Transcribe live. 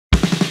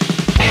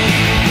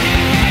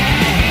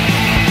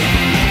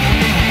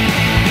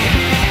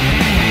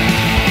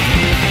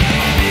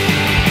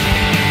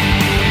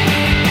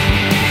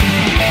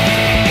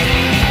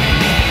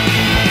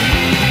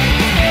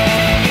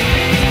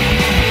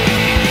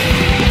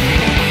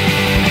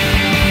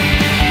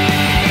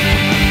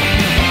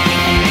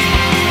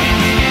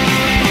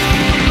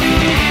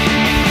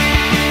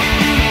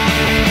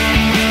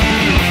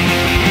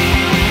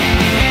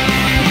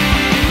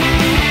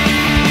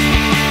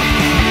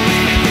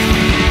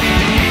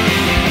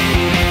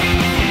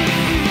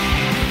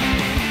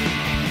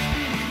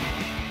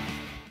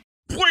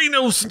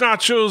Los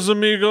nachos,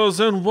 amigos,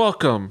 and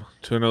welcome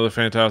to another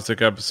fantastic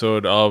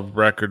episode of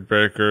Record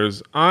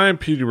Breakers. I'm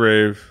Petey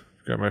Rave.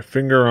 Got my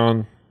finger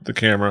on the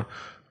camera.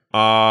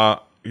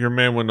 Your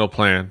man with no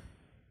plan.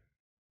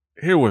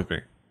 Here with me,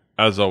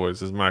 as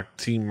always, is my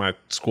team, my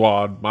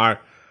squad, my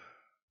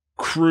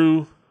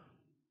crew.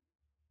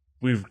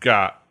 We've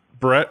got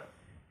Brett.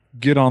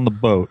 Get on the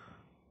boat.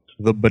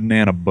 The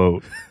banana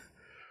boat.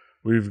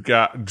 We've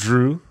got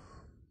Drew.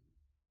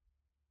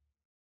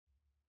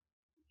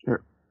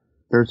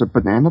 There's a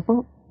banana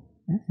boat?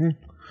 Mm-hmm.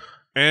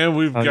 And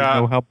we've got... I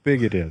don't know how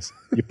big it is.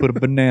 You put a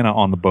banana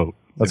on the boat.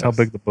 That's how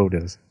big the boat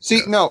is.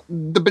 See, no,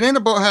 the banana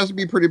boat has to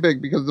be pretty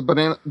big because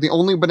the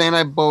only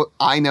banana boat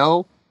I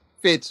know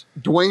fits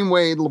Dwayne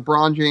Wade,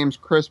 LeBron James,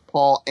 Chris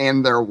Paul,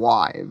 and their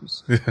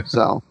wives.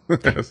 So,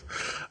 yes.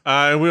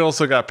 And we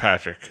also got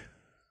Patrick.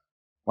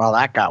 Well,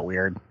 that got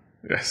weird.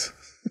 Yes.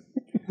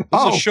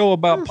 It's a show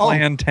about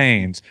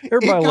plantains.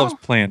 Everybody loves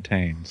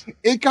plantains.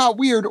 It got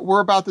weird.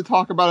 We're about to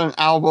talk about an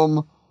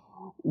album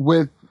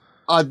with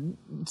a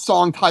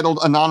song titled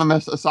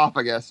Anonymous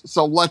Esophagus.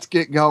 So let's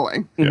get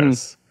going.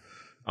 Yes.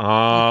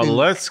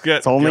 Let's get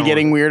It's only going.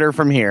 getting weirder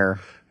from here.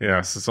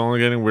 Yes, it's only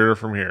getting weirder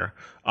from here.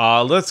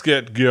 Let's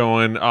get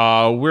going.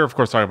 We're, of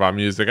course, talking about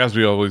music, as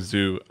we always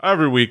do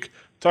every week.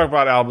 Talk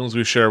about albums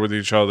we share with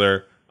each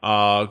other.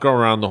 Go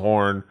around the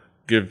horn.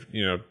 Give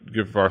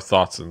our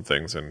thoughts and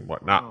things and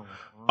whatnot.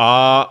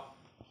 Around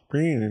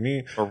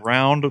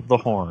the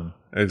horn.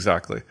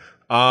 Exactly.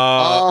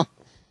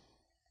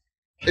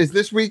 Is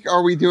this week,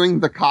 are we doing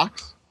the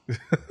Cox?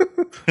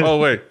 Oh,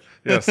 wait.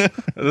 Yes.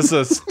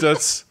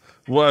 That's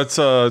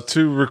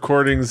 2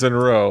 recordings in a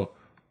row.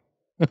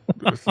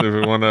 If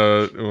we want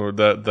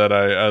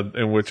to,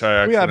 in which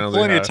I We had accidentally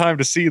plenty of time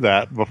to see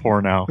that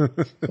before now.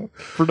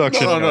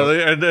 Production. No.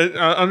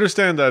 I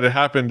understand that it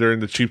happened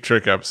during the Cheap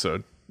Trick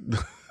episode.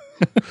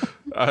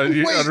 I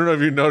don't know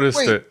if you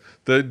noticed it.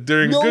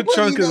 During a good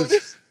chunk of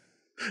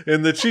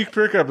in the Cheap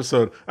Trick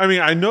episode. I mean,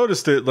 I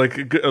noticed it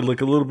like a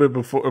little bit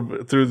before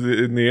during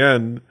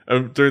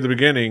the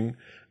beginning,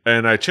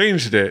 and I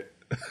changed it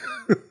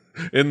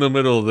in the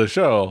middle of the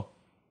show.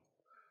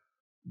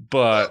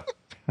 But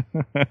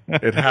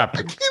it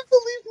happened. I can't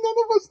believe none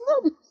of us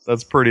noticed.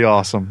 That's pretty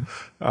awesome.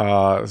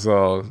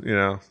 So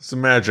some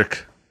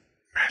magic.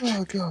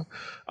 Oh, God.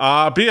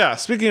 But yeah,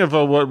 speaking of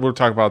what we're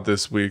talking about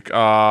this week,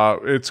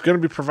 it's going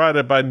to be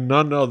provided by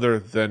none other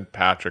than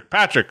Patrick.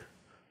 Patrick,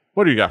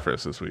 what do you got for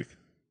us this week?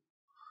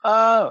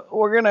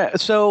 We're gonna.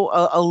 So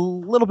a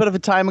little bit of a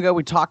time ago,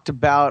 we talked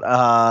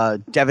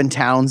about Devin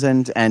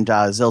Townsend and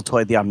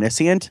Ziltoid the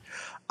Omniscient.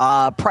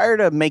 Prior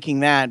to making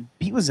that,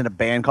 he was in a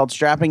band called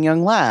Strapping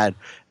Young Lad,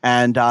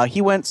 and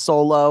he went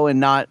solo and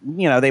not,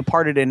 they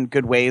parted in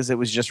good ways. It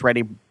was just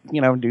ready,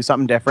 to do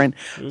something different.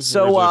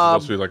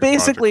 So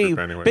basically,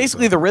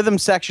 the rhythm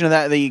section of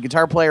that, the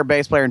guitar player,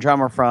 bass player, and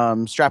drummer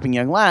from Strapping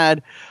Young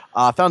Lad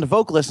found a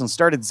vocalist and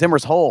started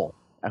Zimmers Hole,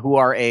 who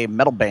are a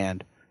metal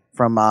band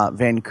from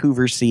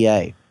Vancouver,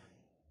 CA.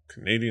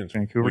 Canadians,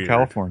 Vancouver, weird.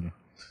 California.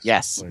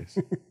 Yes.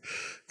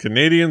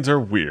 Canadians are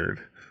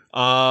weird.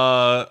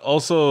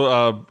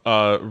 Also,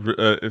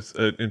 it's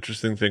an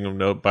interesting thing of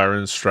note.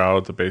 Byron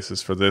Stroud, the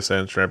bassist for this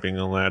and Strapping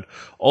Young Lad,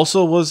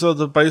 also was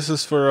the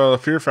bassist for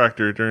Fear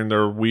Factory during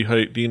their We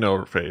Hate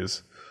Dino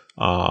phase.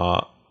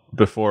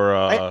 Before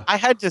I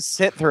had to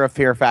sit through a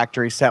Fear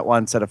Factory set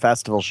once at a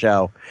festival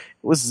show.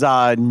 It was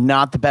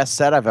not the best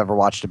set I've ever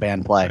watched a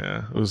band play.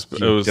 Yeah, it was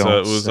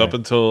up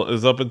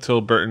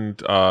until Burton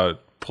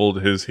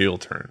pulled his heel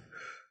turn.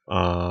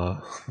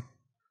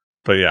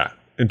 But yeah,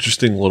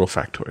 interesting little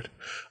factoid.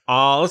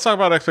 Let's talk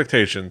about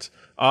expectations.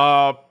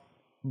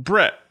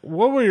 Brett,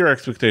 what were your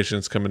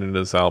expectations coming into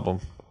this album?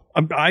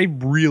 I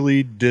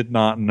really did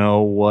not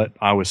know what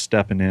I was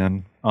stepping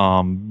in.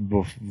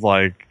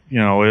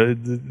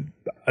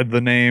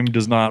 The name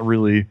does not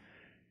really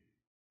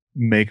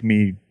make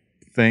me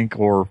think,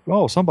 or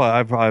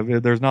somebody.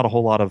 There's not a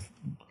whole lot of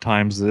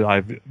times that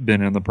I've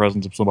been in the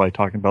presence of somebody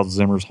talking about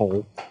Zimmers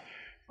Hole.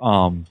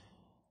 And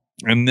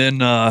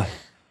then I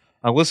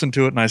listened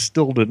to it, and I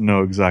still didn't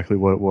know exactly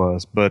what it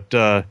was. But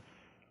this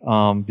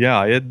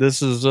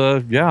is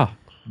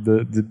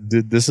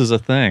this is a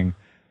thing.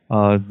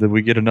 That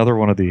we get another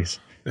one of these.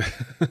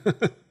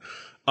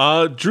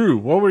 Drew,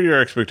 what were your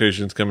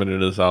expectations coming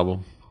into this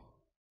album?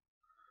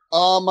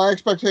 My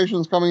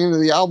expectations coming into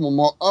the album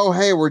were,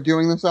 hey, we're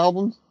doing this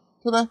album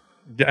today?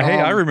 Yeah, hey,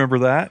 I remember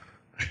that.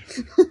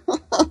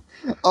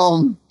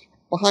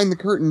 Behind the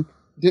curtain,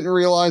 didn't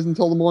realize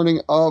until the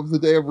morning of the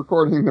day of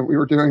recording that we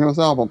were doing this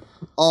album.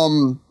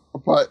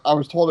 But I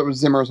was told it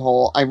was Zimmers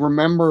Hole. I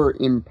remember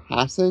in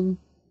passing,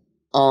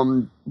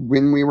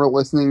 when we were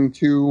listening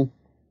to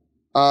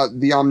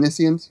The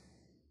Omniscient,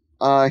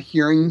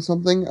 hearing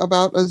something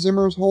about a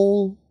Zimmers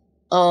Hole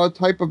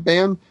type of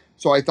band.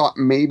 So I thought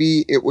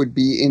maybe it would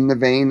be in the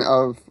vein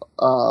of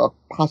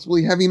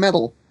possibly heavy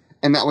metal.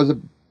 And that was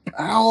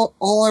about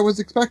all I was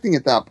expecting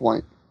at that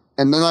point.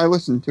 And then I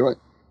listened to it.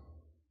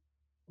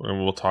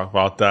 And we'll talk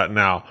about that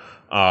now.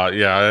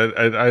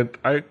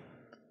 I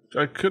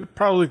I could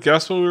probably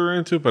guess what we were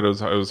into, but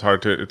it's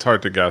hard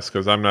to guess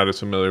because I'm not as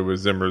familiar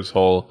with Zimmers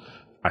Hole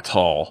at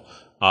all.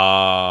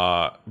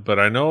 But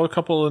I know a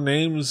couple of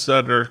names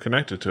that are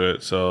connected to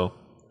it, so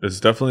it's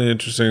definitely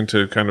interesting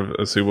to kind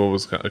of see what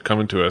was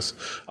coming to us.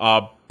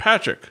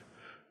 Patrick,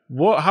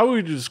 how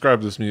would you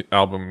describe this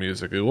album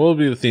musically? What will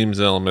be the themes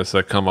and elements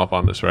that come up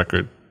on this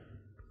record?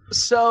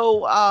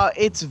 So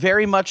it's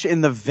very much in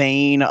the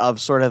vein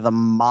of sort of the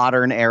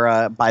modern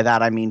era. By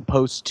that I mean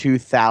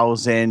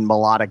post-2000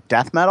 melodic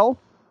death metal,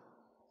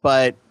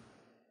 but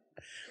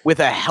with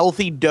a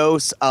healthy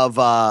dose of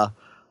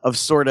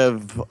sort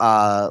of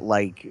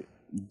like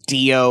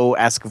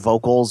Dio-esque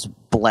vocals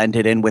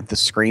blended in with the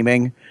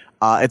screaming.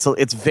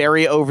 It's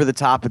very over the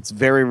top. It's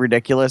very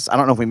ridiculous. I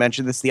don't know if we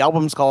mentioned this. The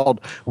album's called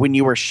 "When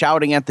You Were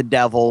Shouting at the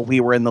Devil, We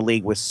Were in the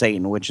League with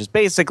Satan," which is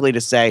basically to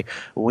say,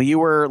 when you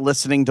were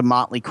listening to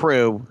Motley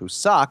Crue, who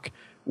suck,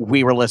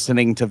 we were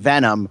listening to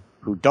Venom,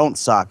 who don't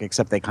suck,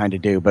 except they kind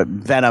of do. But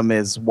Venom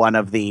is one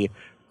of the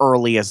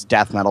earliest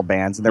death metal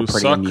bands, and they're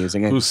pretty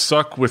amusing. Who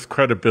suck with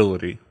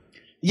credibility.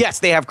 Yes,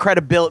 they have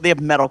credibility. They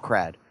have metal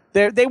cred.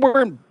 They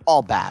weren't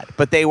all bad,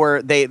 but they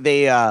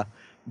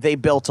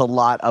built a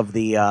lot of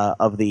the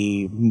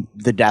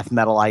death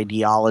metal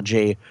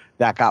ideology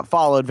that got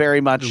followed very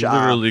much.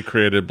 Literally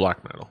created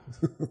black metal.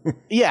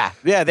 yeah,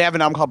 they have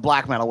an album called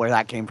Black Metal where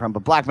that came from,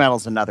 but black metal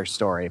is another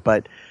story.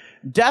 But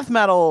death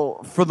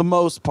metal, for the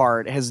most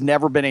part, has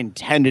never been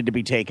intended to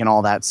be taken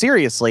all that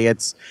seriously.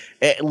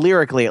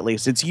 Lyrically, at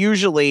least, it's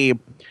usually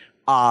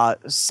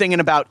singing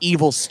about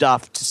evil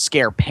stuff to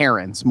scare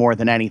parents more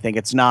than anything.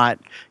 It's not,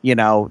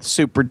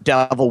 super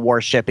devil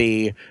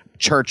worshipy,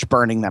 church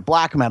burning that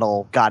black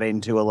metal got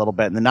into a little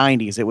bit in the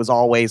 90s. It was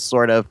always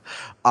sort of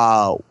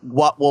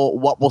what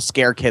will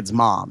scare kids'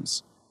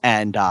 moms.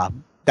 And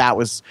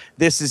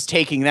this is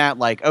taking that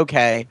like,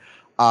 okay,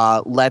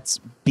 let's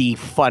be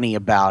funny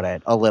about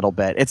it a little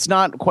bit. It's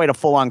not quite a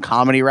full-on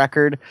comedy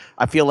record.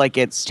 I feel like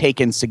it's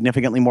taken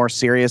significantly more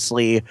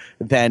seriously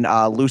than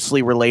a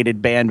loosely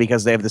related band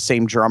because they have the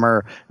same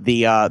drummer,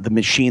 the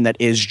machine that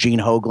is Gene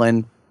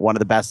Hoglan, one of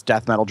the best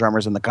death metal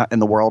drummers in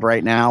the world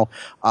right now.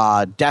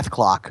 Death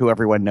Clock, who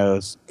everyone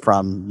knows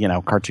from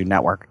Cartoon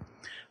Network.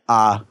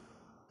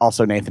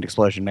 Also, Nathan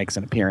Explosion makes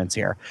an appearance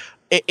here.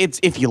 It's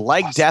if you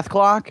like awesome. Death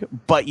Clock,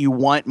 but you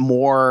want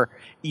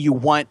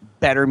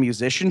better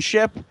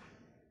musicianship,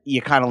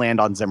 you kind of land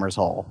on Zimmers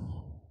Hole.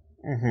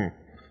 Mm-hmm.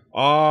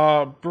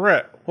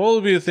 Brett, what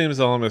will be the themes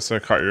elements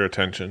that caught your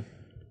attention?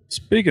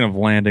 Speaking of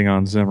landing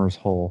on Zimmers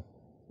Hole,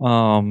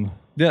 in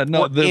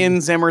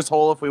Zimmers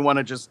Hole, if we want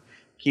to just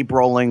keep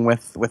rolling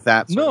with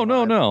that.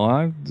 No.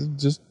 I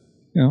just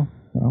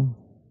I'm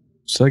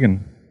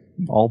singing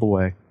all the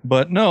way.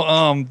 But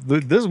no,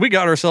 we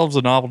got ourselves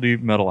a novelty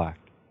metal act.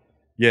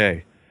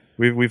 Yay.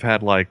 We've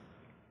had like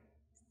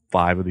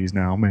 5 of these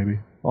now, maybe,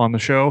 on the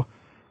show.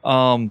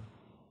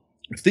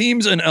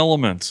 Themes and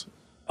elements.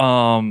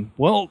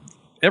 Well,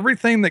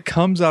 everything that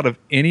comes out of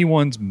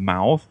anyone's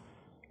mouth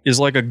is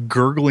like a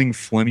gurgling,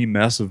 phlegmy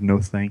mess of no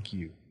thank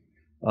you.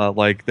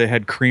 Like they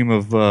had cream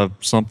of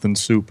something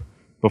soup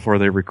before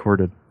they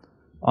recorded.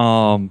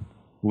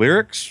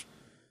 Lyrics,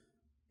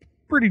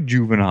 pretty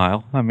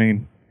juvenile. I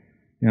mean,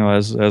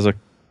 as a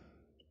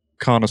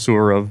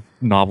connoisseur of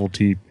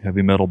novelty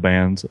heavy metal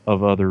bands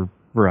of other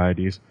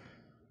varieties,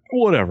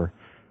 whatever.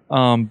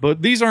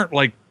 But these aren't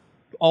like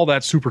all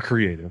that super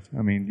creative.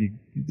 I mean,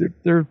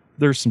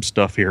 there's some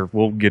stuff here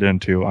we'll get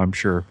into, I'm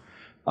sure.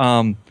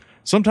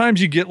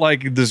 Sometimes you get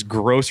like this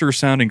grosser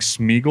sounding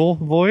Smeagol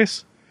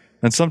voice,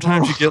 and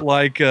sometimes you get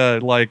like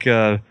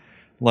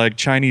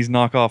Chinese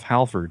knockoff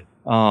Halford.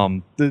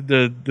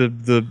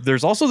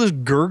 There's also this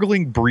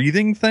gurgling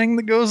breathing thing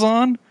that goes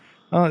on.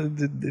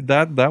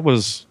 That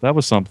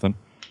was something.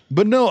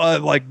 But no,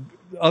 like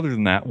other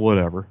than that,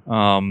 whatever.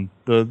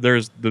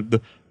 There's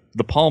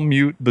the palm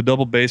mute, the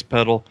double bass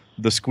pedal,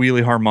 the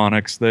squealy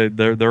harmonics.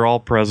 They're all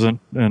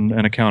present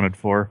and accounted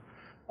for.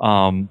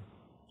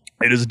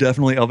 It is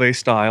definitely of a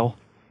style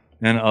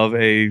and of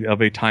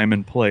a time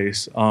and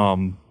place.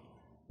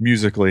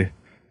 Musically,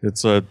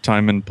 it's a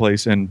time and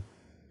place and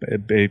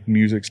a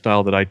music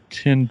style that I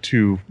tend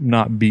to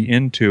not be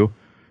into,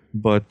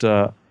 but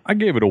I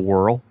gave it a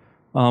whirl.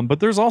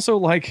 But there's also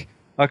like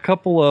a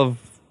couple of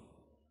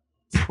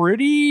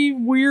pretty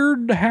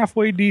weird,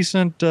 halfway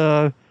decent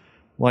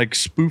like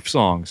spoof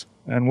songs,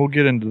 and we'll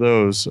get into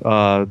those.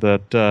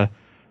 That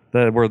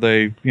where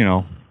they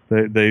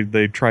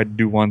they tried to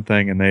do one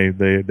thing and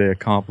they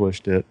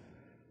accomplished it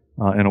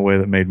in a way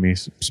that made me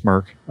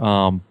smirk.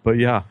 But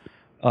yeah.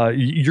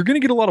 You're going to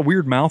get a lot of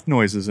weird mouth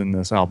noises in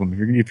this album.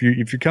 If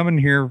you're coming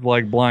here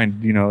like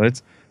blind,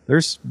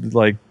 there's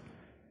like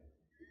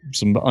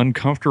some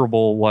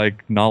uncomfortable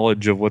like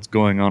knowledge of what's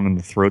going on in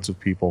the throats of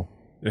people,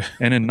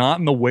 and not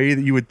in the way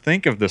that you would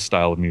think of this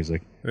style of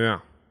music. Yeah.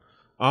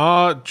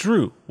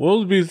 Drew, what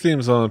would be the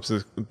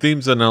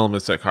themes and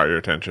elements that caught your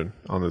attention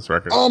on this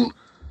record?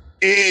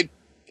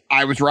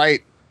 I was right.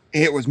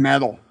 It was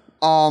metal.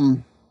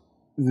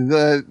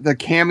 The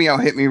cameo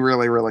hit me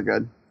really, really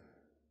good.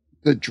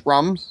 The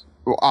drums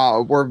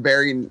were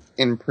very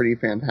and pretty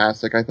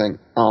fantastic, I think.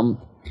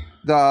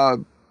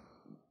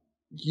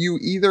 You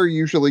either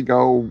usually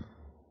go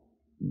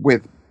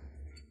with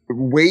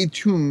way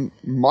too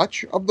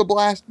much of the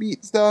blast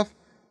beat stuff,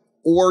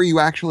 or you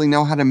actually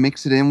know how to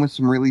mix it in with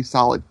some really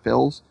solid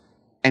fills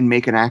and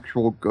make an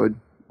actual good,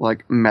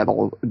 like,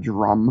 metal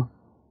drum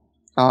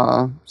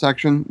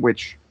section,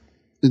 which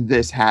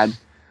this had.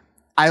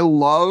 I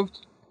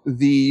loved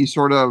the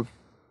sort of,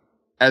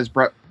 as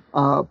Brett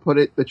put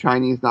it, the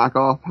Chinese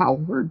knockoff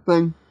Howard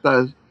thing.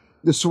 The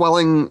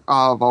swelling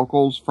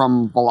vocals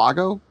from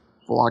Volagayo,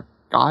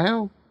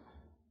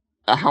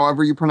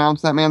 however you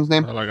pronounce that man's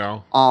name.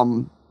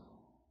 Volagayo.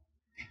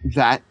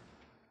 That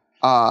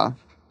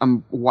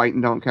I'm white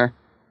and don't care.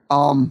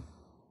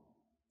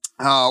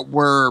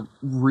 Were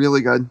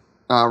really good.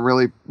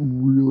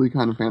 Really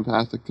kind of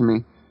fantastic to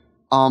me.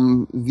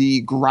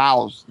 The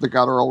growls, the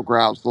guttural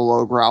growls, the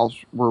low growls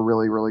were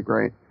really, really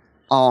great.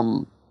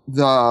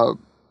 The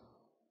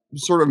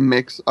sort of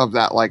mix of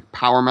that, like,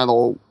 power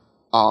metal,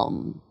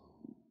 on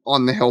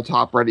the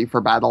hilltop ready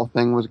for battle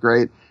thing was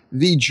great.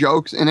 The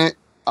jokes in it,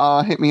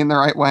 hit me in the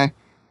right way.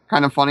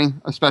 Kind of funny,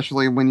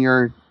 especially when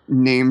you're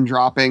name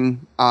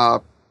dropping,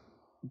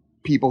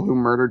 people who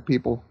murdered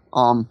people.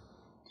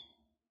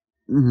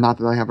 Not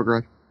that I have a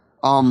grudge,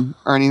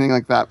 or anything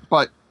like that,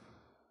 but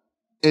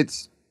it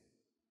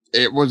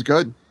was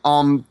good.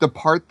 The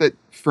part that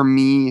for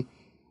me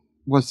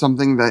was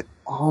something that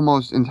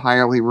almost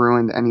entirely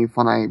ruined any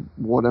fun I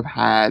would have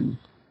had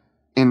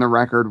in the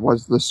record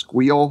was the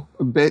squeal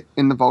bit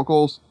in the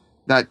vocals.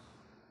 That,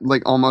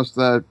 like, almost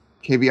the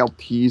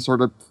KVLT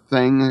sort of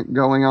thing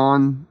going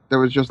on that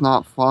was just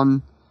not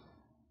fun.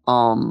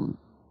 I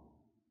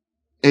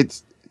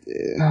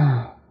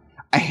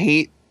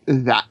hate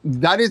that.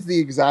 That is the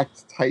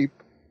exact type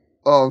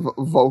of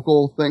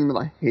vocal thing that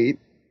I hate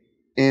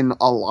in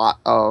a lot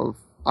of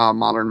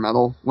modern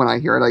metal. When I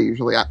hear it, I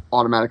usually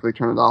automatically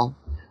turn it off.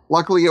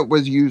 Luckily, it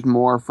was used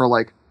more for,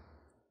 like,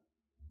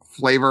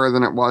 flavor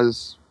than it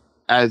was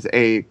as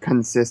a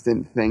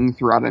consistent thing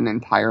throughout an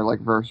entire, like,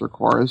 verse or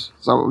chorus,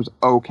 so it was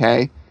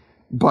okay.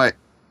 But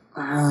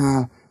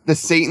the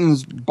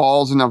Satan's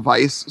balls in a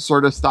vice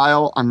sort of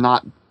style, I'm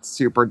not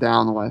super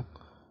down with.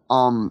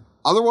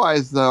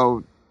 Otherwise,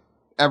 though,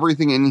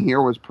 everything in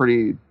here was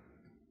pretty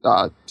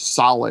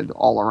solid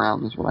all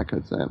around, is what I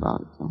could say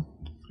about it. So.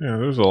 Yeah,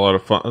 there's a lot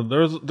of fun. There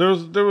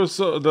was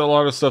a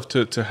lot of stuff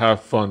to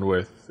have fun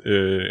with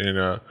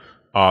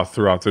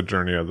throughout the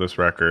journey of this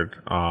record.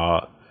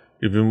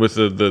 Even with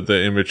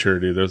the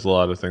immaturity, there's a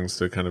lot of things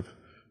to kind of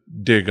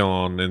dig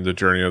on in the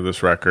journey of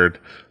this record.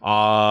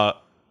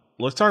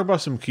 Let's talk about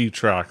some key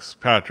tracks.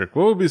 Patrick,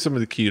 what would be some of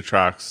the key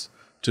tracks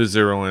to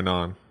zero in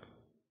on?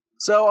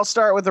 So I'll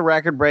start with the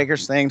Record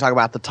Breakers thing, talk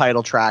about the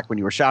title track. When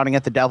you were shouting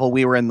at the devil,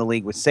 we were in the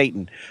league with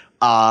Satan.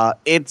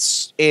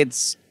 It's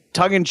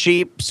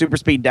tongue-in-cheek, super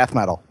speed death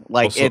metal.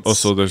 Like,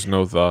 also there's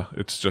no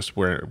it's just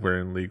we're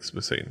in leagues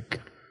with Satan.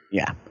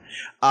 Yeah.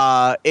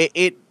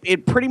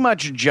 It pretty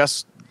much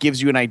just gives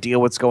you an idea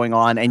what's going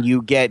on, and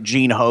you get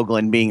Gene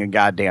Hoglan being a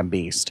goddamn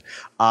beast.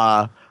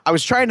 I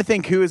was trying to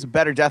think who is a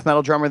better death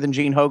metal drummer than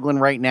Gene Hoglan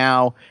right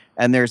now,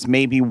 and there's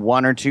maybe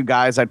one or two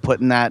guys I'd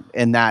put in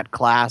that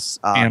class.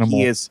 Animal.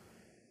 He is,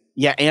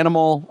 yeah,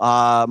 Animal.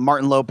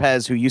 Martin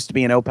Lopez, who used to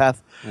be in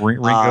Opeth.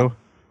 Ringo.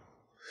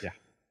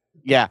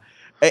 Yeah.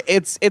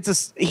 He's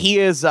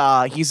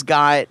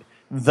got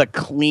the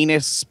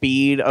cleanest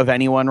speed of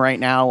anyone right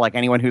now. Like,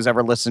 anyone who's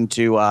ever listened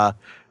to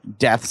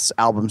Death's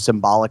album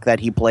Symbolic that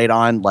he played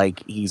on,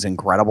 like, he's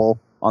incredible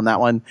on that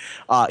one.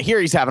 Here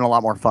he's having a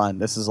lot more fun.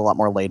 This is a lot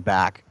more laid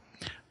back.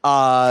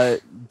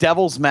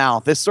 Devil's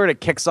Mouth. This sort of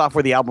kicks off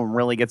where the album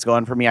really gets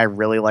going for me. I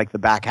really like the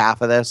back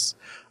half of this.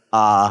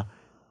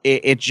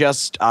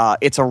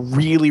 It's a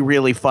really,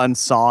 really fun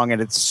song,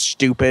 and it's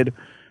stupid,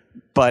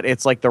 but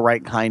it's like the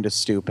right kind of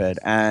stupid.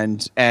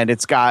 And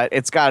it's got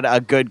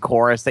a good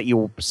chorus that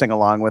you sing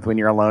along with when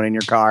you're alone in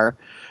your car,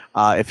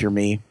 if you're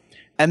me.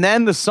 And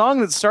then the song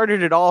that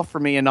started it all for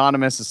me,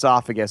 Anonymous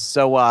Esophagus.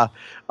 So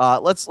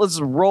let's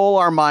roll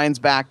our minds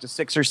back to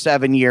 6 or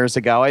 7 years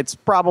ago. It's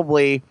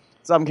probably,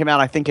 some came out,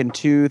 I think, in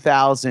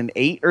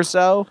 2008 or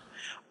so.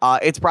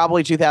 It's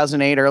probably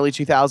 2008, early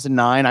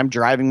 2009. I'm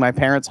driving my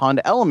parents'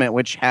 Honda Element,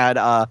 which had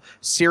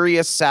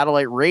Sirius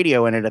satellite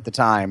radio in it at the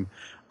time.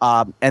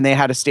 And they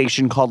had a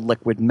station called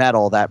Liquid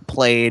Metal that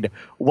played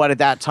what at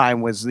that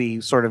time was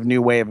the sort of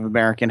new wave of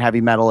American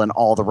heavy metal and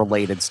all the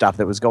related stuff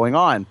that was going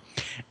on.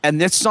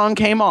 And this song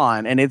came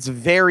on, and it's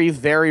very,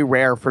 very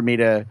rare for me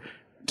to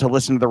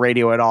listen to the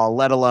radio at all,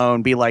 let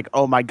alone be like,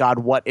 oh my God,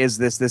 what is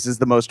this? This is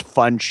the most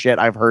fun shit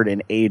I've heard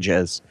in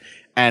ages.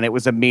 And it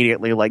was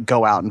immediately like,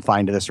 go out and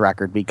find this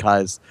record,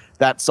 because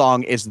that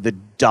song is the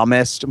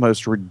dumbest,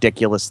 most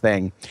ridiculous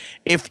thing.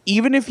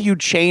 Even if you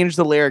change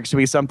the lyrics to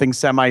be something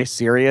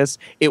semi-serious,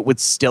 it would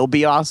still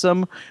be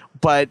awesome.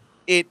 But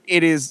it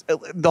is,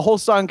 the whole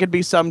song could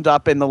be summed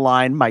up in the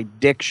line, my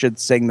dick should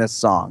sing this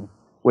song,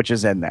 which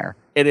is in there.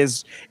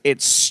 It's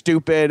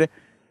stupid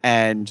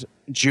and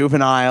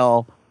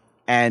juvenile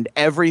And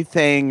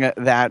everything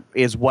that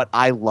is what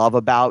I love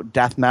about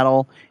death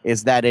metal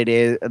is that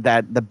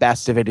the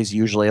best of it is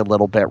usually a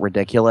little bit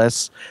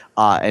ridiculous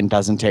and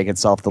doesn't take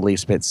itself the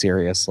least bit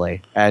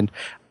seriously. And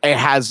it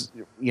has,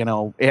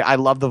 I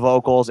love the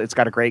vocals. It's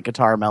got a great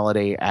guitar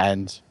melody,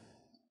 and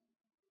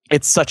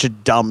it's such a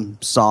dumb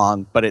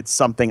song, but it's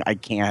something I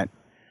can't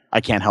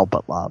help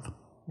but love.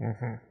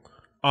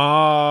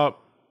 Mm-hmm.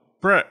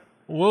 Brett,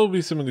 what will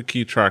be some of the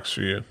key tracks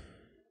for you?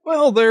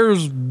 Well,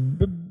 there's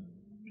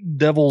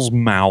Devil's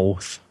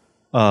Mouth,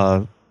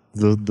 the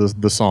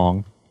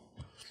song,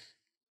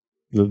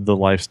 the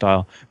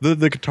lifestyle,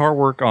 the guitar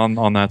work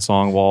on that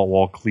song,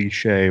 while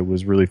cliche,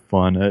 was really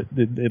fun.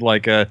 It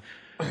like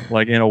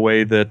in a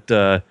way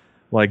that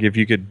like if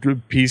you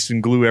could piece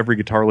and glue every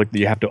guitar lick that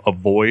you have to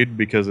avoid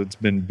because it's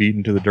been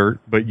beaten to the dirt,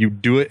 but you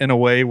do it in a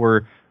way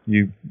where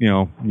you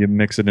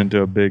mix it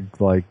into a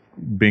big like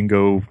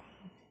bingo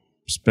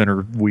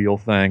spinner wheel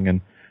thing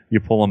and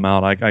you pull them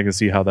out. I can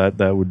see how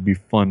that would be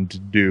fun to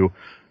do.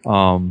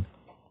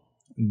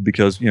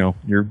 Because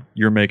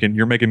you're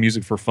making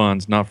music for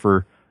funds, not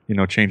for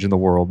changing the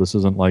world. This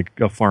isn't like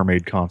a Farm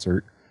Aid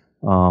concert.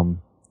 There's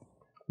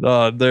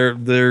on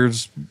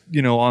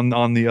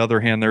the other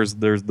hand, there's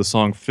the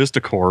song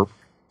Fisticorp,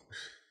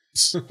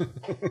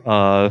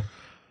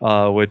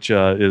 which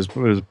is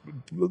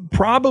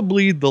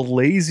probably the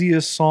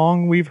laziest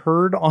song we've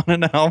heard on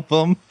an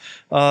album.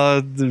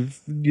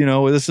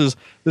 This is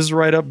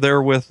right up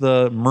there with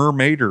the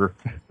Mermaider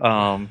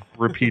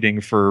repeating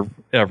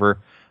forever.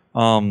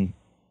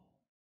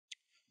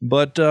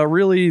 But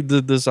really,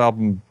 this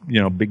album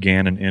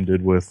began and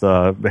ended with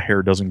 "The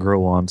Hair Doesn't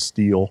Grow on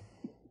Steel,"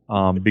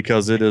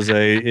 because it is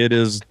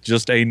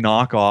just a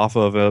knockoff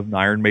of an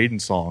Iron Maiden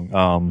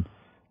song.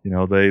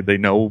 They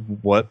know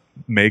what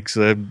makes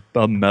a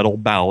metal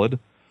ballad,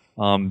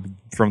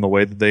 from the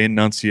way that they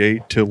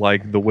enunciate to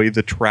like the way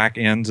the track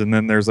ends, and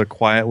then there's a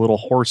quiet little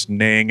horse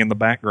neighing in the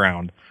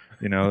background.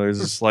 There's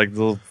just like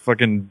the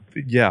fucking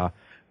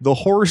The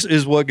horse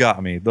is what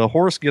got me. The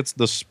horse gets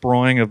the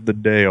Sproing of the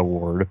Day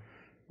award,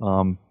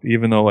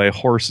 even though a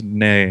horse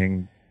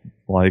neighing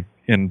like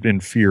in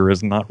fear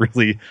is not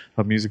really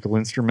a musical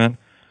instrument.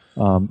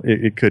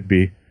 It could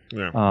be.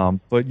 Yeah.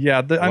 But yeah,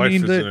 Life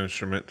is an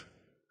instrument.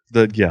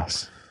 It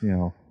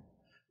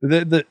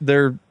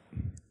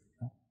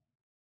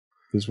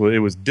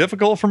was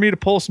difficult for me to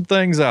pull some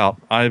things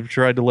out. I've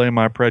tried to lay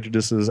my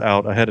prejudices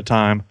out ahead of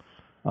time,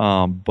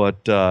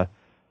 but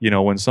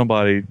when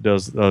somebody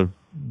does a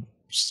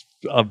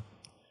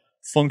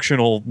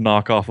functional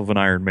knockoff of an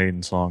Iron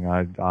Maiden song,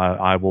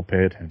 I will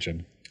pay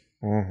attention.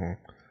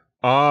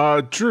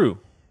 Mm-hmm. Drew,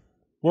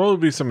 what would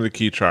be some of the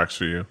key tracks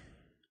for you?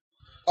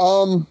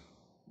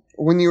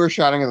 When you were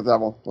shouting at the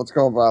devil, let's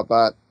go about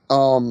that.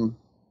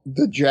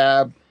 The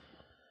jab.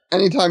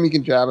 Anytime you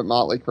can jab at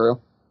Motley Crue,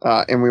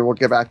 and we will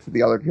get back to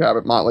the other jab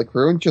at Motley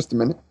Crue in just a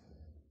minute.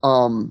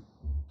 I'm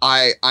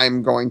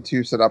going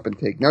to sit up and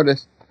take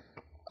notice.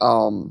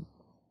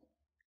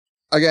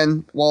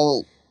 Again,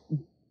 while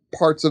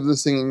parts of the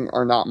singing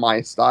are not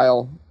my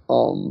style,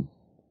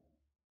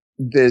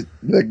 the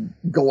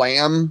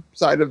glam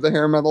side of the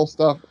hair metal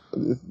stuff,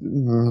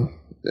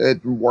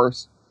 it's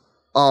worse.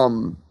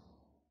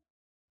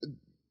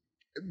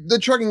 The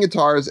trucking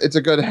guitars, it's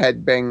a good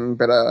headbang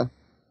bit of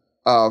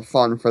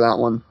fun for that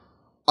one.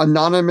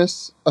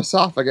 Anonymous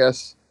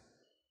Esophagus.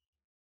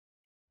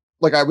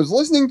 Like, I was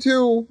listening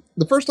to,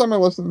 the first time I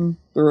listened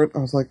through it, I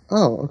was like,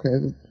 oh,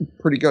 okay,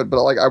 pretty good,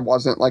 but like, I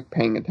wasn't like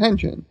paying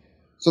attention.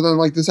 So then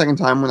like the second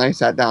time when I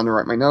sat down to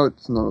write my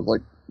notes and I was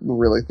like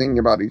really thinking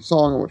about each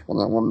song and which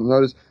one I wanted to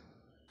notice,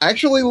 I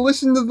actually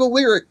listened to the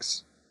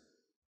lyrics.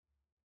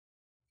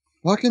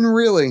 Fucking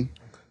really?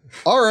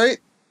 Alright,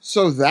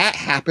 so that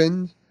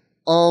happened.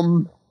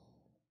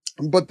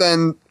 But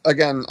then,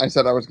 again, I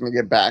said I was going to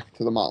get back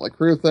to the Motley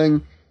Crue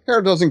thing.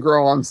 Hair Doesn't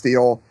Grow on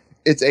Steel.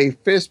 It's a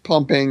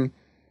fist-pumping,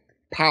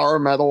 power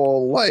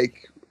metal,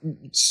 like,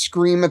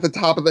 scream at the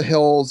top of the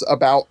hills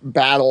about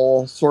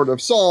battle sort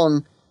of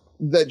song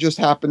that just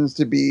happens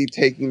to be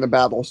taking the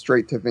battle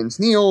straight to Vince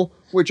Neil,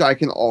 which I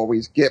can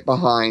always get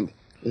behind.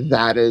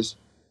 That is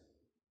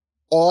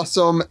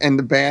awesome, and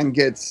the band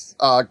gets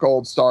a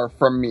gold star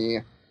from me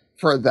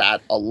for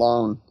that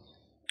alone.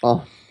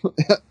 Oh,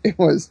 it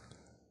was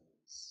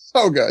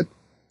so good.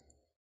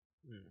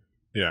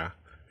 Yeah.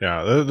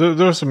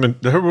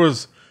 There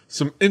was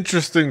some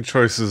interesting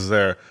choices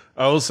there.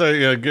 I will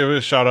say, give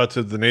a shout out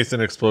to the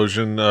Nathan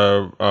Explosion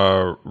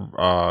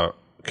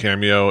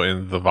cameo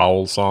in the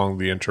Vowel song,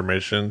 the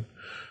intermission.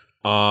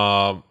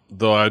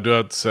 Though I do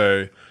have to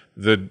say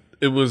that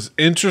it was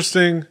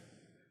interesting,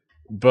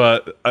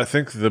 but I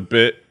think the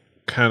bit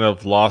kind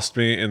of lost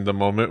me in the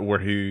moment where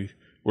he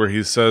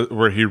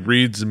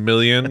reads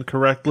million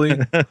correctly.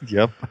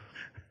 Yep.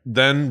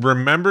 Then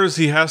remembers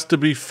he has to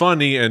be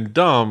funny and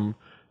dumb,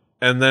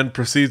 and then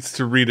proceeds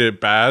to read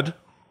it bad.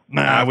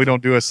 Nah, we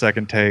don't do a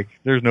second take.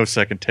 There's no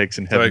second takes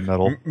in heavy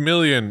metal.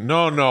 Million.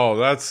 No,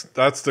 that's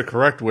the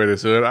correct way to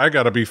say it. I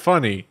gotta be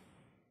funny.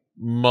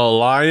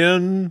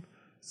 Malayan.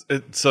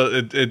 It's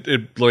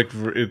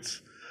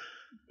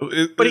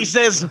But he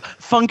says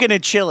funk in a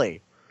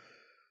chili.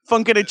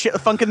 Funk in the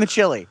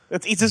chili.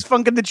 He says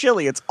funk in the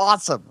chili. It's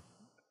awesome.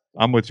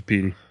 I'm with you,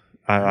 Petey.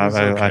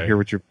 I hear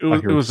what you're.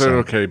 It was an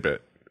okay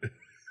bit.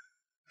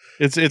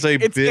 It's a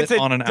bit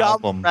on an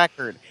album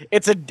record.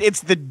 It's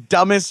the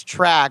dumbest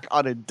track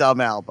on a dumb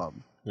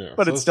album. Yeah,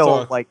 but so it's still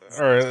all right.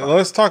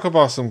 Let's talk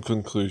about some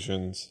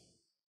conclusions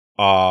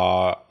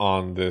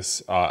on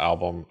this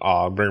album.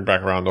 Bring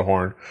back around the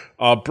horn.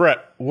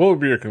 Brett, what would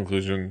be your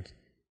conclusion?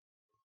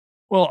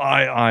 Well,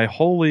 I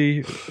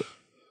wholly,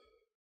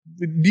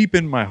 deep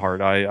in my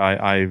heart,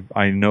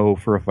 I know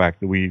for a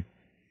fact that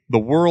the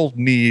world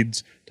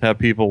needs to have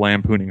people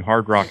lampooning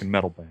hard rock and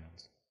metal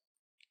bands.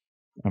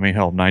 I mean,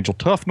 hell, Nigel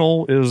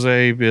Tufnell is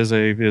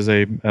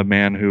a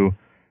man who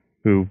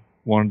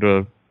wanted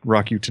to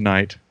rock you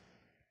tonight.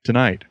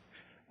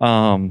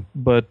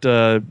 But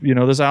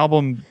this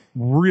album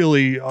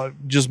really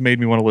just made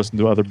me want to listen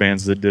to other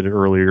bands that did it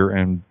earlier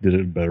and did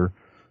it better.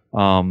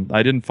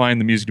 I didn't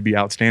find the music to be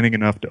outstanding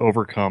enough to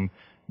overcome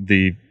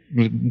the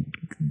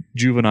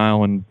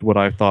juvenile and what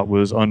I thought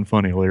was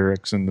unfunny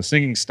lyrics, and the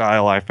singing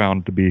style I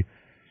found to be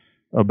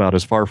about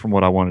as far from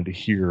what I wanted to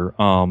hear.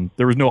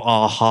 There was no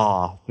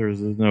aha. There's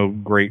no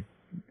great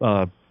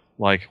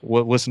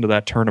listen to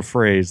that turn of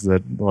phrase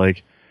that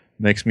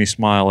makes me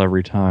smile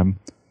every time.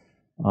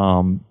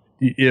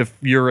 If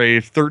you're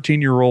a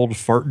 13-year-old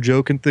fart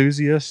joke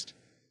enthusiast,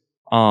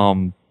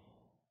 I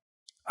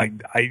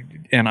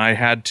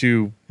had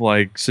to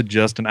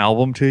suggest an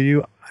album to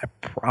you, I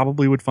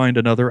probably would find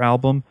another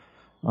album.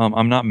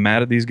 I'm not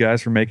mad at these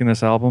guys for making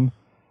this album.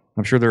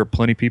 I'm sure there are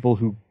plenty of people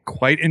who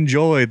quite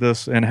enjoy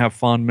this and have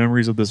fond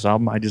memories of this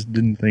album. I just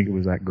didn't think it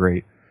was that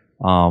great.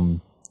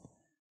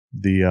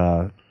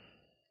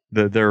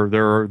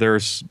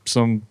 There's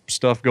some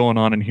stuff going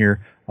on in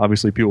here.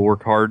 Obviously, people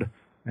work hard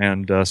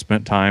and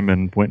spent time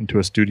and went into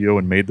a studio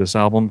and made this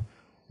album.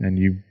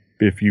 And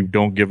if you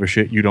don't give a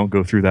shit, you don't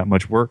go through that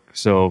much work.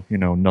 So,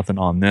 nothing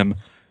on them.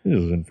 It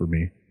isn't for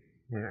me.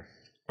 Yeah.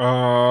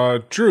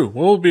 Drew,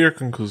 what will be your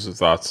conclusive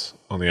thoughts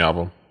on the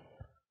album?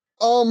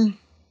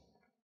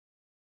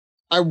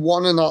 I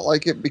want to not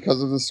like it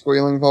because of the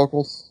squealing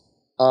vocals.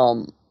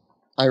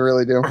 I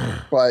really do.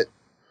 But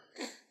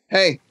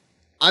hey,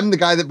 I'm the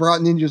guy that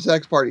brought Ninja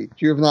Sex Party.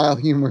 Juvenile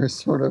humor is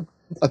sort of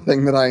a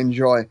thing that I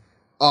enjoy.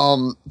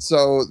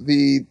 So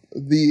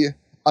the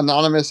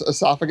anonymous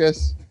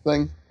esophagus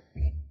thing,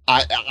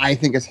 I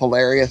think it's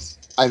hilarious.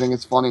 I think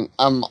it's funny.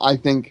 I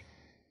think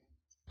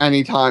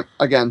anytime,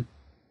 again,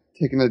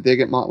 taking a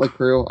dig at Motley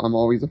Crue, I'm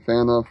always a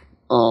fan of.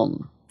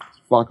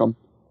 Fuck them.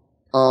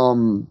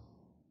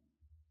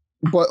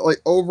 But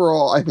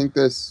overall, I think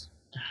this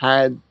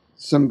had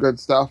some good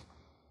stuff.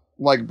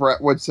 Like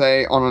Brett would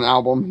say, on an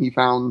album, he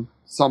found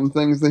some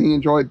things that he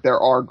enjoyed. There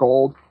are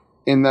gold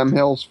in them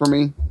hills for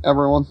me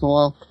every once in a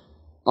while.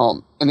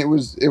 And it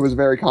was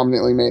very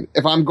competently made.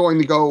 If I'm going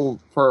to go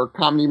for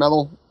comedy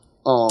metal,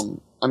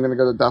 I'm going to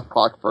go to Death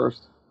Clock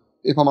first,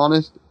 if I'm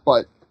honest.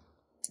 But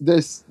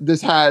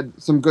this had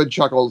some good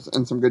chuckles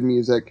and some good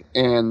music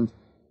and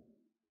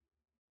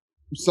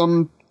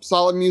some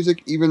solid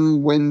music,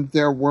 even when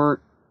there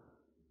weren't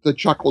the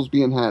chuckles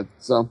being had.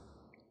 So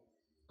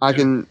I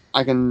can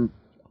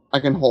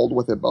hold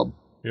with it, bub.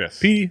 Yes.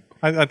 P,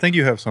 I think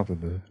you have something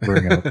to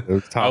bring up.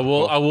 I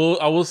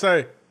will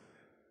say,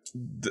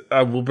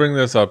 I will bring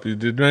this up. You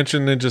did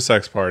mention Ninja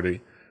Sex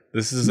Party.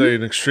 This is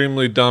an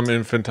extremely dumb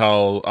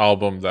infantile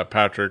album that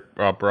Patrick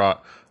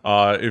brought.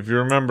 If you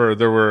remember,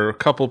 there were a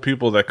couple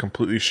people that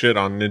completely shit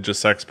on Ninja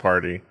Sex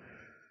Party,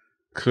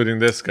 including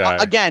this guy.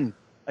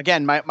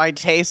 Again, my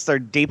tastes are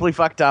deeply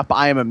fucked up.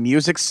 I am a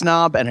music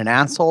snob and an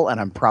asshole,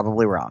 and I'm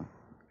probably wrong.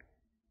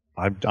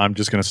 I'm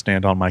just going to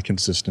stand on my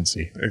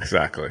consistency.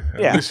 Exactly.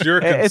 At least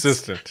you're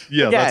consistent.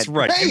 Yeah, that's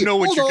right. Hey, you know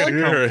what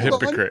you're a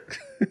hypocrite.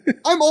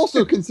 I'm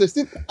also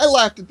consistent. I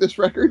laughed at this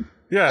record.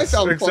 Yes,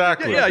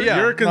 exactly. Yeah.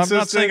 You're consistent. I'm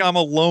not saying I'm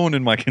alone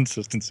in my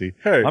consistency.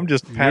 Hey, I'm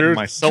just patting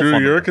myself on the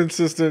You're back.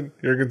 consistent.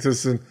 You're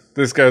consistent.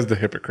 This guy's the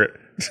hypocrite.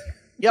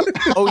 Yep.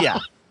 Oh, yeah.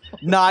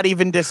 Not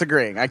even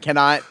disagreeing. I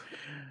cannot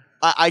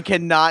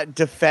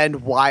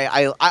defend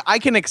why I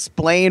can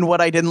explain what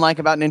I didn't like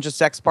about Ninja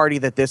Sex Party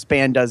that this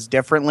band does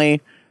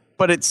differently,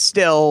 but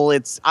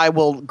I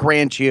will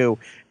grant you,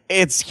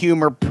 it's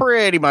humor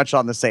pretty much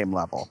on the same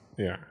level.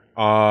 Yeah.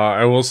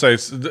 I will say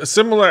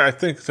similar, I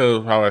think,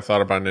 to how I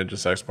thought about Ninja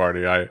Sex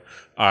Party. I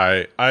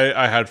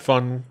had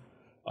fun.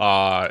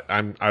 I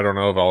don't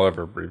know if I'll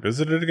ever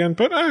revisit it again,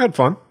 but I had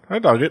fun. I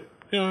dug it.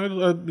 I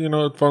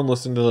had fun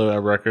listening to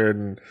that record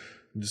and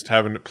just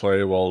having it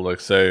play while,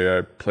 say,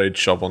 I played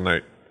Shovel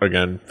Knight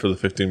again for the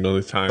 15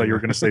 millionth time. I thought you were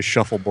going to say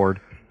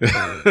shuffleboard.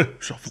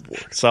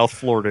 Shuffleboard. South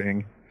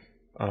Florida-ing.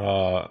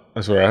 I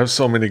swear, I have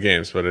so many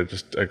games, but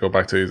I go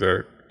back to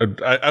either.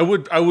 I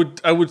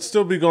would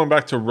still be going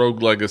back to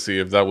Rogue Legacy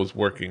if that was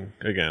working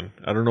again.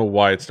 I don't know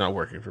why it's not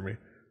working for me.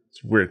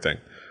 It's a weird thing.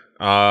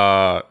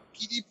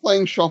 PD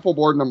playing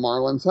shuffleboard in a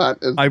Marlins hat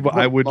is I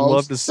would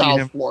love to see South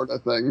him Florida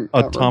thing.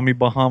 A Tommy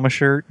Bahama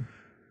shirt.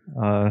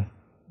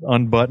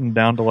 unbuttoned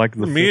down to like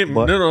the fifth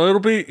button. No, it'll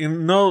be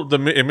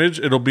the image.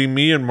 It'll be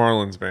me and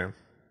Marlon's band.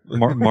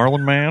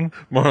 Marlon Man.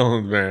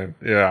 Marlon's band.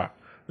 Yeah,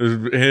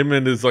 there's him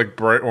in his like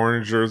bright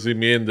orange jersey.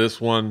 Me and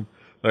this one,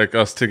 like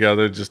us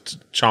together, just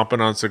chomping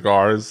on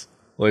cigars.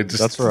 Like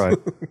that's right.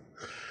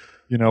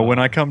 You know, when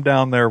I come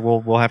down there,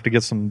 we'll have to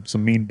get some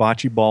mean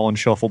bocce ball and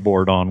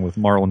shuffleboard on with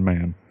Marlon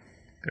Man.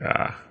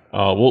 Yeah.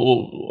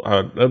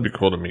 That'd be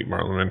cool to meet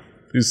Marlon Man.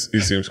 He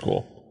seems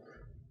cool.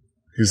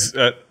 He's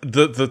at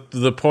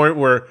the point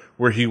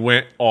where he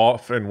went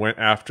off and went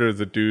after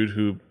the dude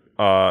who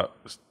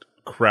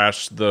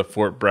crashed the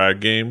Fort Bragg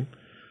game.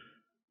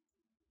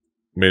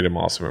 Made him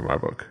awesome in my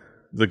book.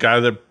 The guy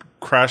that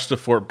crashed the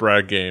Fort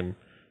Bragg game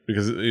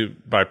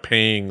by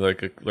paying like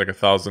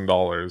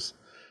 $1,000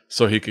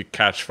 so he could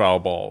catch foul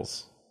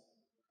balls.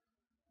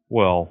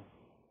 Well,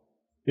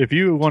 if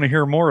you want to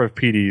hear more of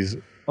Petey's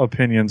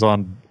opinions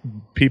on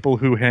people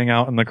who hang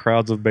out in the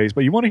crowds of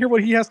baseball, you want to hear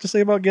what he has to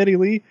say about Geddy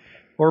Lee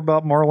or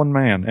about Marlon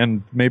Man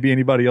and maybe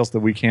anybody else that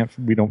we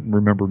don't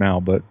remember now,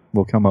 but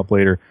will come up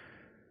later.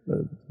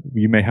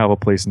 You may have a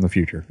place in the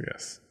future.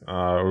 Yes.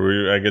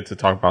 I get to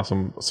talk about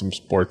some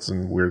sports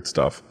and weird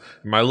stuff.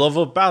 My love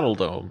of Battle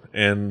Dome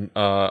and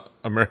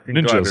American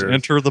Ninjas Gliders.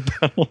 Enter the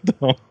Battle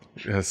Dome.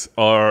 Yes.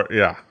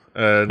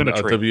 And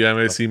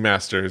WMAC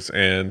Masters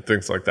and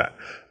things like that.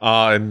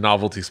 And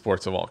novelty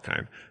sports of all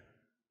kind.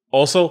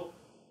 Also,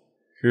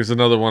 here's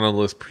another one on the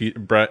list.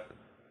 Brett,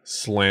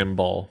 Slam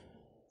Ball.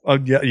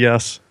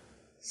 Yes.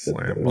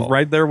 Slam Ball.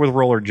 Right there with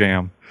Roller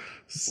Jam.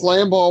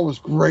 Slam Ball was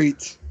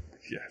great.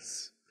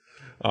 Yes.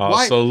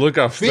 So look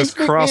up this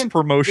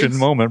cross-promotion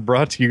moment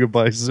brought to you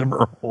by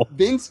Zimmers Hole.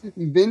 Vince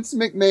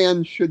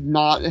McMahon should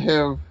not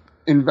have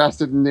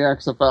invested in the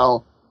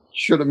XFL.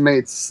 Should have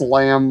made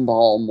Slam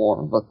Ball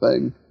more of a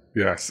thing.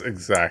 Yes,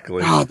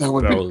 exactly. God, that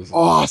would be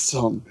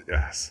awesome.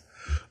 Yes.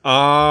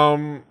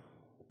 But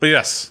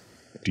yes.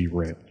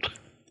 Derailed.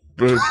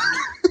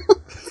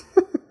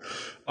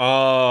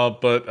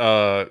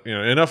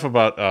 Enough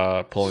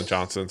about pulling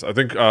Johnsons. I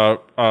think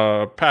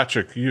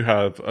Patrick, you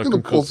have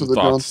conclusive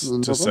thoughts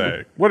to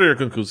say. What are your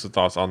conclusive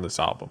thoughts on this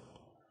album?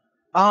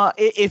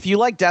 If you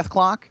like Death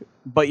Clock,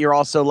 but you're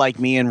also like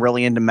me and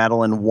really into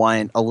metal and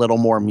want a little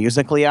more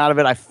musically out of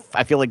it,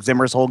 I feel like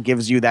Zimmers Hole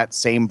gives you that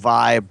same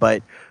vibe,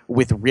 but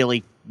with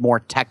really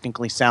more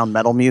technically sound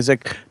metal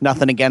music.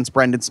 Nothing against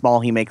Brendan Small.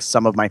 He makes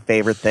some of my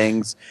favorite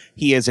things.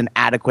 He is an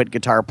adequate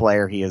guitar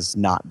player. He is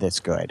not this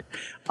good.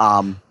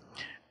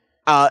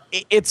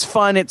 It's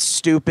fun. It's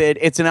stupid.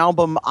 It's an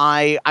album.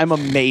 I'm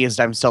amazed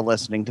I'm still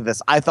listening to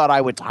this. I thought I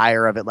would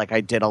tire of it like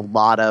I did a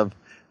lot of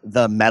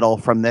the metal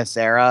from this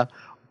era,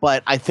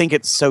 but I think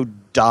it's so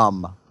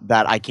dumb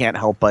that I can't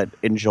help but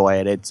enjoy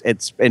it.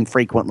 It's in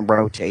frequent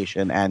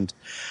rotation, and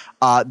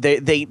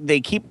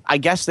they keep. I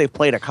guess they've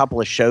played a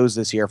couple of shows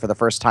this year for the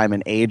first time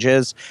in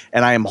ages,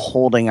 and I am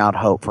holding out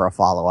hope for a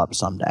follow-up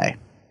someday.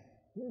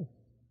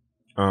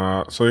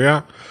 So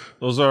yeah,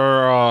 those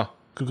are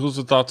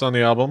conclusive thoughts on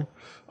the album.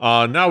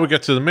 Now we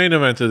get to the main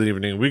event of the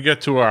evening. We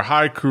get to our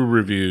haiku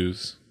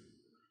reviews.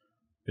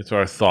 It's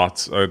our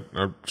thoughts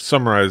are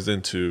summarized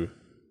into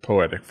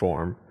poetic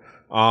form.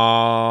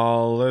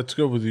 Let's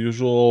go with the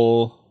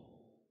usual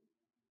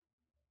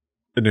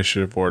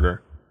initiative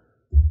order.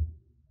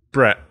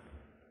 Brett,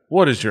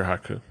 what is your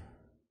haiku?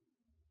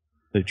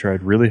 They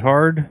tried really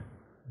hard.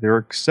 They're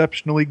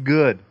exceptionally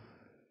good,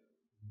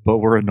 but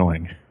we're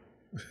annoying.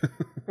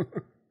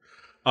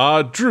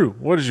 Drew,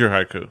 what is your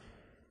haiku?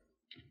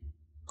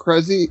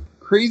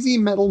 Crazy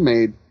metal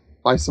made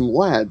by some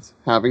lads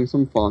having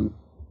some fun.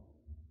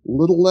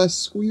 Little less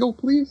squeal,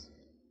 please.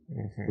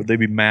 Mm-hmm. Would they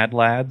be mad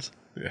lads?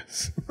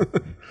 Yes.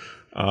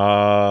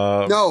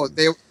 No,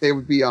 they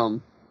would be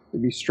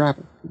they'd be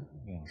strapping.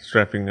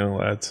 Strapping young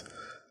lads.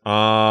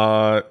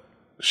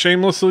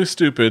 Shamelessly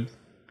stupid.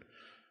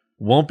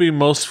 Won't be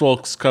most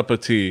folks' cup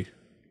of tea,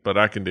 but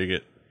I can dig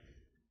it.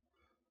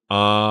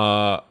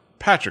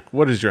 Patrick,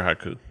 what is your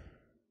haiku?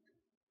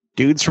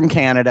 Dudes from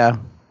Canada,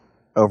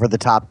 over the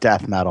top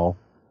death metal,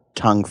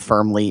 tongue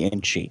firmly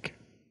in cheek.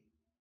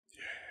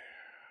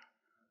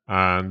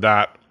 And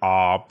that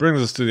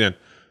brings us to the end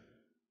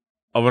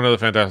of another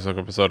fantastic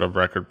episode of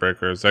Record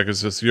Breakers. That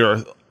is just your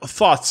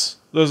thoughts.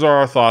 Those are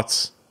our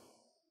thoughts.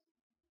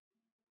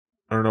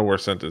 I don't know where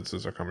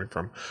sentences are coming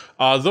from.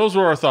 Those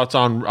were our thoughts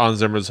on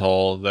Zimmers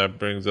Hole. That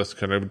brings us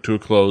kind of to a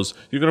close.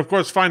 You can, of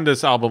course, find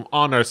this album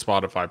on our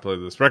Spotify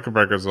playlist. Record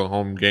Breakers is a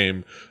home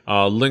game.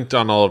 Linked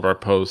on all of our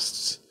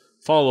posts.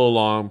 Follow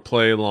along,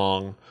 play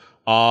along.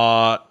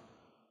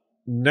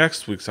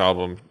 Next week's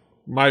album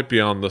might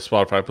be on the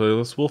Spotify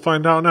playlist. We'll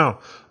find out now.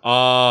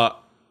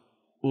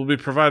 Will be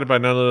provided by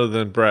none other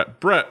than Brett.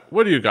 Brett,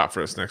 what do you got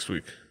for us next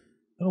week?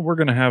 Oh, we're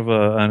gonna have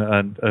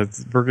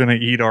we're gonna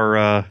eat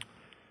our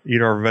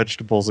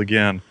vegetables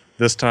again.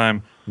 This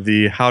time,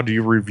 the how do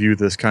you review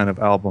this kind of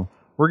album?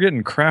 We're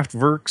getting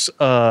Kraftwerk's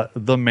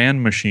The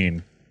Man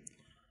Machine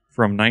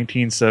from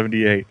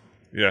 1978.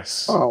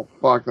 Yes. Oh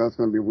fuck, that's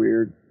gonna be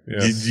weird.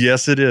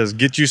 Yes, it is.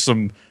 Get you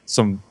some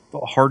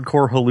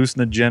hardcore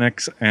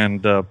hallucinogenics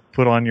and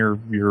put on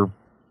your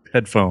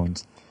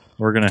headphones.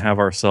 we're gonna have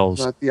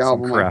ourselves Not the some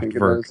album. I think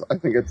it Kraftwerk. is. I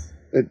think it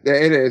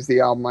is the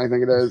album. I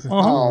think it is.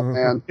 Oh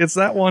man, It's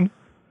that one.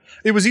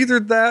 It was either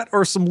that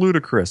or some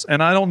Ludacris,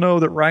 and I don't know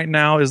that right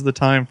now is the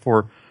time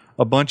for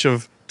a bunch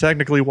of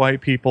technically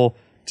white people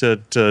to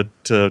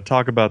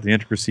talk about the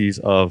intricacies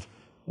of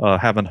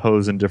having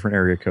hoes in different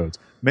area codes.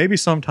 Maybe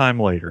sometime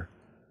later.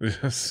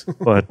 Yes.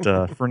 But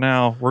for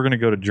now, we're going to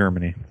go to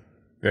Germany.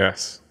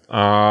 Yes.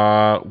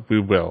 We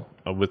will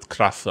with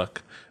Kraftwerk.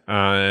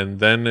 And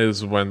then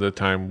is when the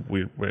time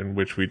in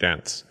which we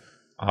dance.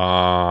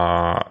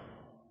 And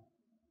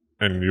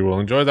you will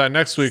enjoy that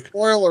next week.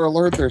 Spoiler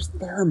alert, there's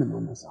theremin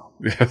on this album.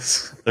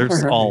 Yes.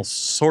 There's all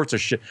sorts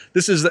of shit.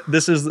 This is a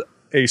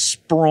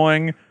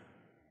sproing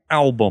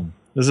album.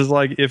 This is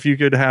like if you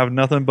could have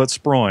nothing but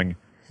sproing,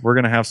 we're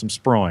going to have some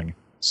sproing.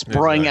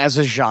 Sproing as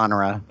a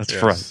genre. That's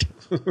Yes. right.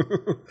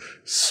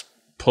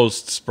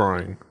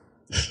 Post-sproing.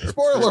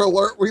 Spoiler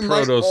alert, we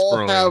might all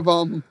Proto-sprung. have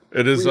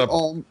It is we up.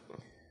 all,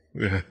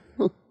 Yeah.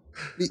 the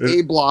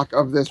A block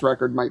of this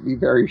record might be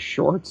very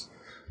short.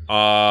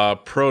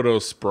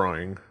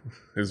 Proto-sproing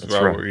is That's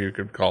what right. you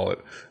could call it.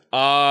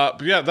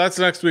 But yeah, that's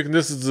next week, and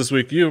this is this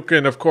week. You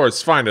can, of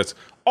course, find us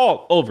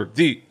all over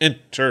the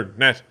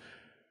internet.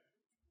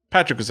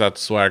 Patrick is at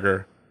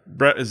Swagger.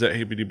 Brett is at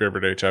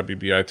HBDBearBird,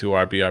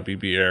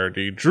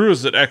 HIBBI2IBIBBARD. Drew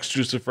is at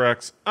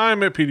XJuciferX.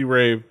 I'm at PD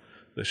Rave.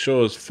 The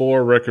show is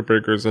 4 Record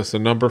Breakers. That's the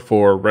number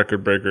 4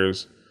 Record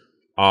Breakers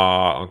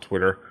on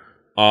Twitter.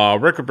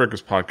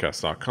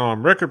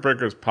 RecordBreakersPodcast.com.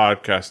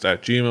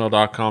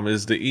 RecordBreakersPodcast@gmail.com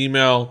is the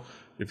email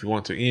if you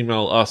want to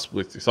email us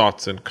with your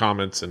thoughts and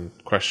comments and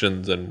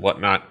questions and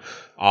whatnot.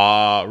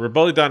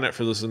 Rebelli.net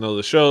for listening to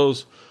the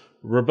shows.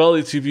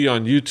 Rebelli TV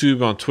on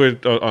YouTube, on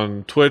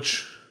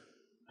Twitch.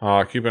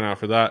 Keep an eye out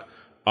for that.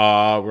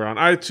 We're on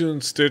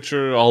iTunes,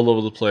 Stitcher, all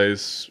over the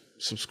place.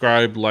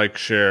 Subscribe, like,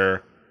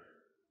 share.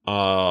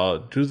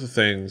 Do the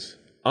things.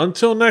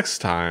 Until next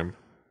time,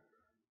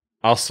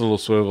 hasta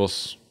los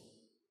huevos.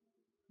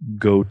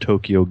 Go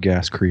Tokyo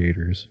Gas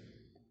Creators.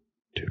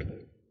 Toodaloo.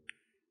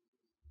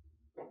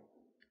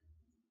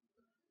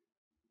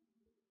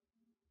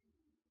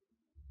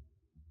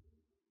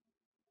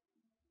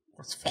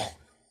 What's falling?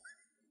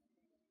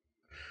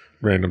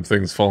 Random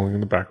things falling in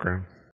the background.